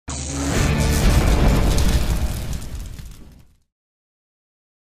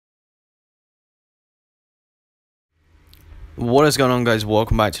What is going on, guys?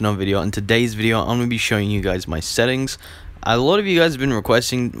 Welcome back to another video. In today's video I'm going to be showing you guys my settings. A lot of you guys have been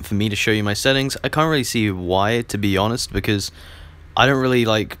requesting for me to show you my settings. I can't really see why, to be honest, because I don't really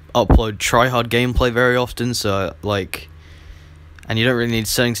upload tryhard gameplay very often, so and you don't really need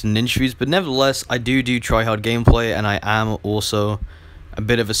settings in Ninja Views, but nevertheless I do tryhard gameplay, and I am also a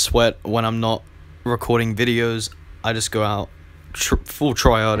bit of a sweat when I'm not recording videos. I just go out full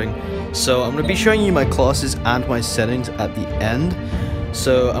tryharding. So I'm going to be showing you my classes and my settings at the end.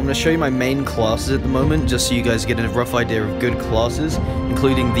 So I'm going to show you my main classes at the moment, just so you guys get a rough idea of good classes,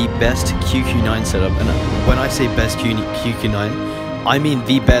 including the best QQ9 setup. And when I say best QQ9, I mean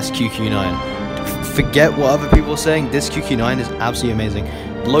the best QQ9. Forget what other people are saying, this QQ9 is absolutely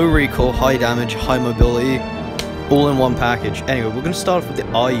amazing. Low recoil, high damage, high mobility, all in one package. Anyway, we're going to start off with the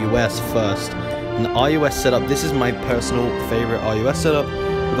RUS first. And the RUS setup, this is my personal favorite RUS setup.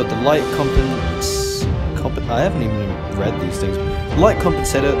 We've got the light I haven't even read these things. Light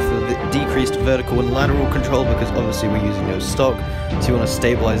compensator for the decreased vertical and lateral control, because obviously we're using no stock, so you want to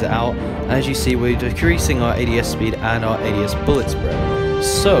stabilize it out. And as you see, we're decreasing our ADS speed and our ADS bullet spread.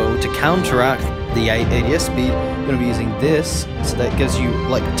 So to counteract the ADS speed, we're going to be using this, so that gives you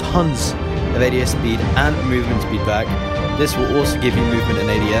tons of ADS speed and movement speed back. This will also give you movement and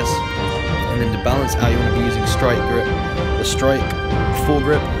ADS. And then to balance out, you want to be using strike grip. The strike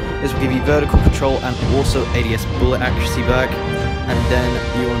foregrip. This will give you vertical control and also ADS bullet accuracy back. And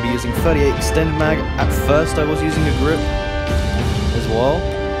then you want to be using 38 extended mag. At first I was using a grip as well,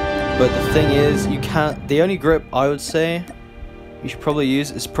 but the thing is, the only grip I would say you should probably use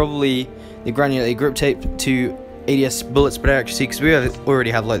is probably the granulated grip tape to ADS bullet spread accuracy, because we already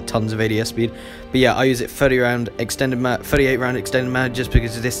have tons of ADS speed. But yeah, I use it 38 round extended mag, just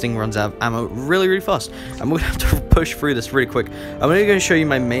because this thing runs out of ammo really fast, and we're gonna have to push through this really quick. I'm only going to show you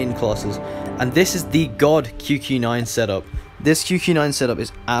my main classes, and this is the God QQ9 setup. This QQ9 setup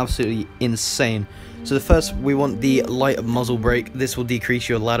is absolutely insane. So the first, we want the light muzzle brake. This will decrease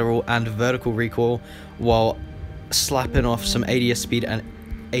your lateral and vertical recoil while slapping off some ADS speed and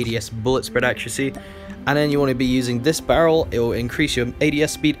ADS bullet spread accuracy. And then you want to be using this barrel. It will increase your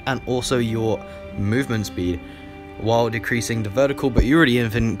ADS speed and also your movement speed while decreasing the vertical, but you already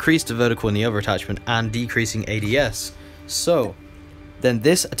have increased the vertical in the other attachment and decreasing ADS. So then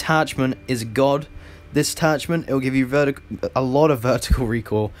this attachment is God. This attachment, it will give you a lot of vertical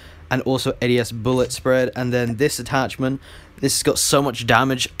recoil and also ADS bullet spread. And then this attachment, this has got so much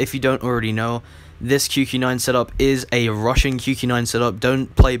damage. If you don't already know, this QQ9 setup is a Russian QQ9 setup.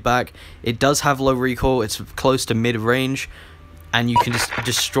 Don't play back. It does have low recoil. It's close to mid-range, and you can just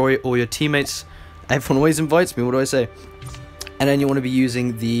destroy all your teammates. Everyone always invites me. What do I say? And then you want to be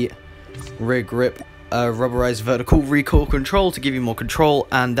using the rear grip rubberized vertical recoil control to give you more control,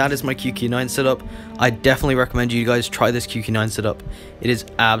 and that is my QQ9 setup. I definitely recommend you guys try this QQ9 setup. It is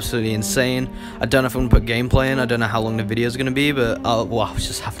absolutely insane. I don't know if I'm going to put gameplay in. I don't know how long the video is going to be, but I'll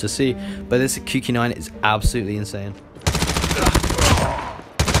just have to see. But this QQ9 is absolutely insane.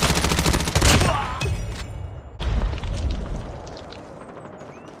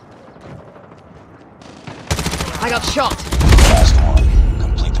 I got shot! Last one.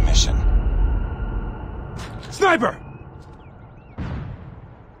 Complete the mission. Sniper!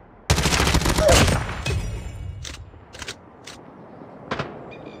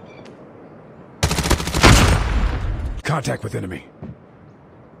 Contact with enemy.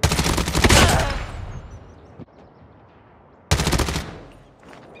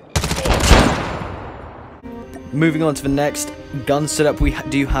 Moving on to the next gun setup, we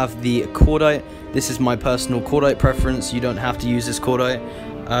do have the cordite. This is my personal cordite preference. You don't have to use this cordite.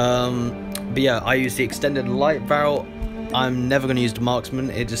 But yeah, I use the extended light barrel. I'm never going to use the marksman.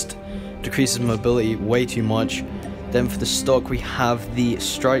 It just decreases mobility way too much. Then for the stock, we have the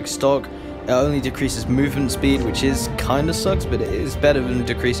strike stock. It only decreases movement speed, which is kind of sucks, but it is better than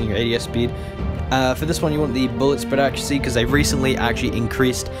decreasing your ADS speed. For this one, you want the bullet spread accuracy, because they recently actually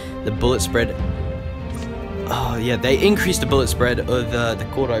increased the bullet spread. Oh yeah, they increased the bullet spread of the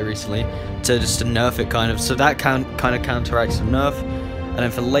cordite recently to just nerf it kind of. So that kind of counteracts the nerf. And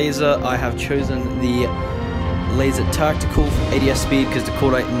then for laser, I have chosen the laser tactical for ADS speed, because the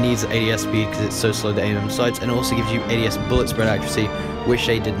cordite needs ADS speed because it's so slow to aim in sights, and it also gives you ADS bullet spread accuracy, which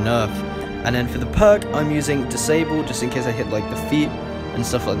they did nerf. And then for the perk, I'm using disable, just in case I hit the feet and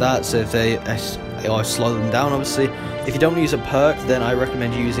stuff like that. So if I slow them down, obviously. If you don't use a perk, then I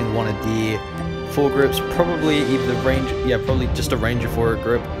recommend you using one of the foregrips, probably either the range, probably just a ranger foregrip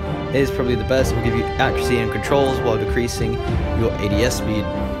grip is probably the best. It will give you accuracy and controls while decreasing your ADS speed.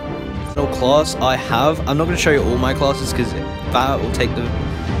 No class I have, I'm not going to show you all my classes because that will take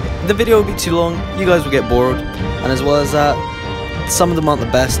the video will be too long. You guys will get bored. and as well as that, some of them aren't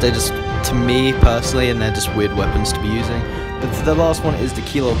the best. They're just, to me personally, and they're just weird weapons to be using. But the last one is the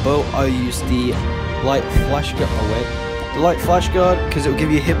Kilo bow. I use the light flash guard. Oh wait, the light flash guard because it will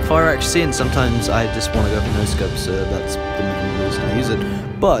give you hip fire accuracy, and sometimes I just want to go for no scope, so that's the main reason I use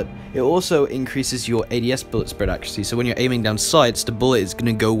it. But it also increases your ADS bullet spread accuracy. So when you're aiming down sights, the bullet is going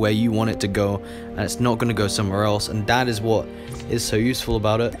to go where you want it to go, and it's not going to go somewhere else. And that is what is so useful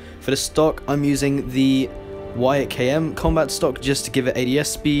about it. For the stock, I'm using the Wyatt KM combat stock just to give it ADS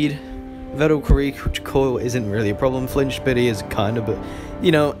speed. Vettel recoil isn't really a problem. Flinch Biddy is kind of, but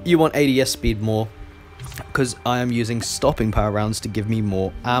you know, you want ADS speed more because I am using stopping power rounds to give me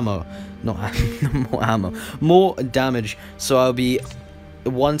more ammo. Not more ammo, more damage. So I'll be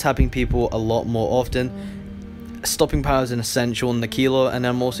one-tapping people a lot more often. Stopping power is an essential in the Kilo, and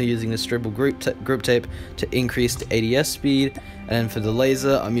I'm also using the Stribble group tape to increase the ADS speed. And then for the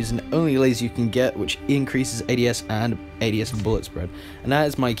laser, I'm using the only laser you can get, which increases ADS and ADS bullet spread. And that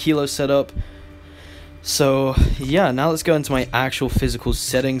is my Kilo setup. So yeah, now let's go into my actual physical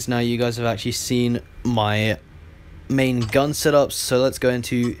settings. Now you guys have actually seen my main gun setup, so let's go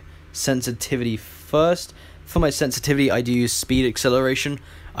into sensitivity first. For my sensitivity, I do use speed acceleration.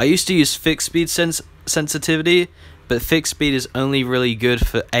 I used to use fixed speed sensitivity, but fixed speed is only really good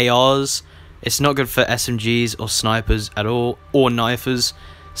for ARs. It's not good for SMGs or snipers at all, or knifers,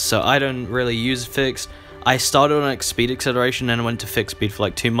 so I don't really use fixed. I started on like speed acceleration and went to fixed speed for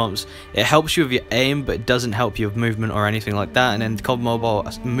like 2 months. It helps you with your aim, but it doesn't help you with movement or anything like that. And then COD Mobile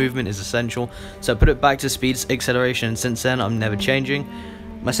movement is essential, so I put it back to speed acceleration, and since then I'm never changing.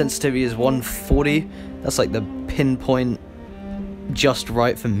 My sensitivity is 140. That's like the pinpoint just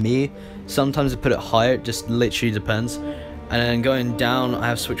right for me. Sometimes I put it higher, it just literally depends. And then going down, I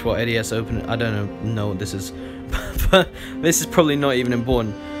have switch while ADS open. I don't know what this is, but this is probably not even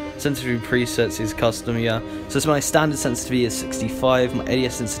important. Sensitivity presets is custom, yeah. So my standard sensitivity is 65, my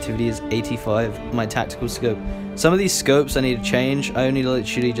ADS sensitivity is 85, my tactical scope. Some of these scopes I need to change. I only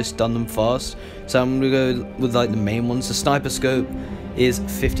literally just done them fast, so I'm gonna go with like the main ones. The sniper scope is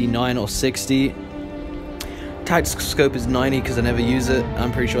 59 or 60. Tactical scope is 90 because I never use it.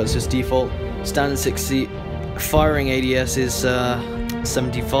 I'm pretty sure it's just default. Standard 60. Firing ADS is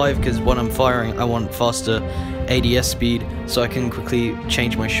 75 because when I'm firing I want faster ADS speed so I can quickly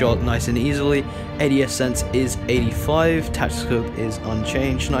change my shot nice and easily. ADS sense is 85. Tactical scope is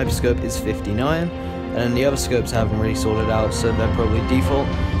unchanged. Sniper scope is 59. And then the other scopes I haven't really sorted out, so they're probably default.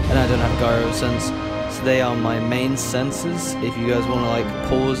 And I don't have gyro sense. So they are my main sensors. If you guys want to like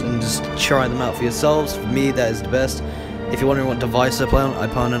pause and just try them out for yourselves, for me that is the best. If you're wondering what device I play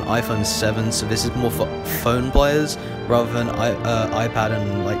on an iPhone 7, so this is more for phone players rather than iPad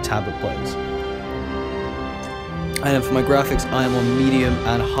and like tablet players. And then for my graphics, I am on medium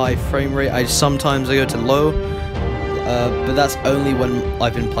and high frame rate. Sometimes I go to low, but that's only when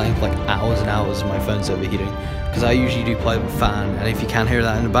I've been playing for like hours and hours and my phone's overheating, because I usually do play with a fan, and if you can hear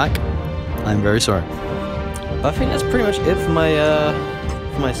that in the back, I'm very sorry. But I think that's pretty much it for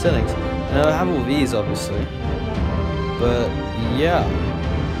my settings. And I have all these obviously, but yeah,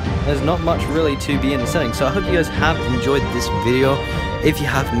 there's not much really to be in the settings. So I hope you guys have enjoyed this video. If you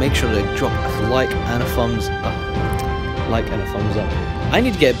have, make sure to drop a like and a thumbs up. I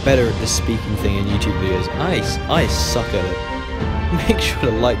need to get better at this speaking thing in YouTube videos. I suck at it. Make sure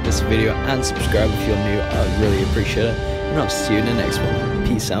to like this video and subscribe if you're new. I would really appreciate it. And I'll see you in the next one.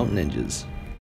 Peace out, ninjas.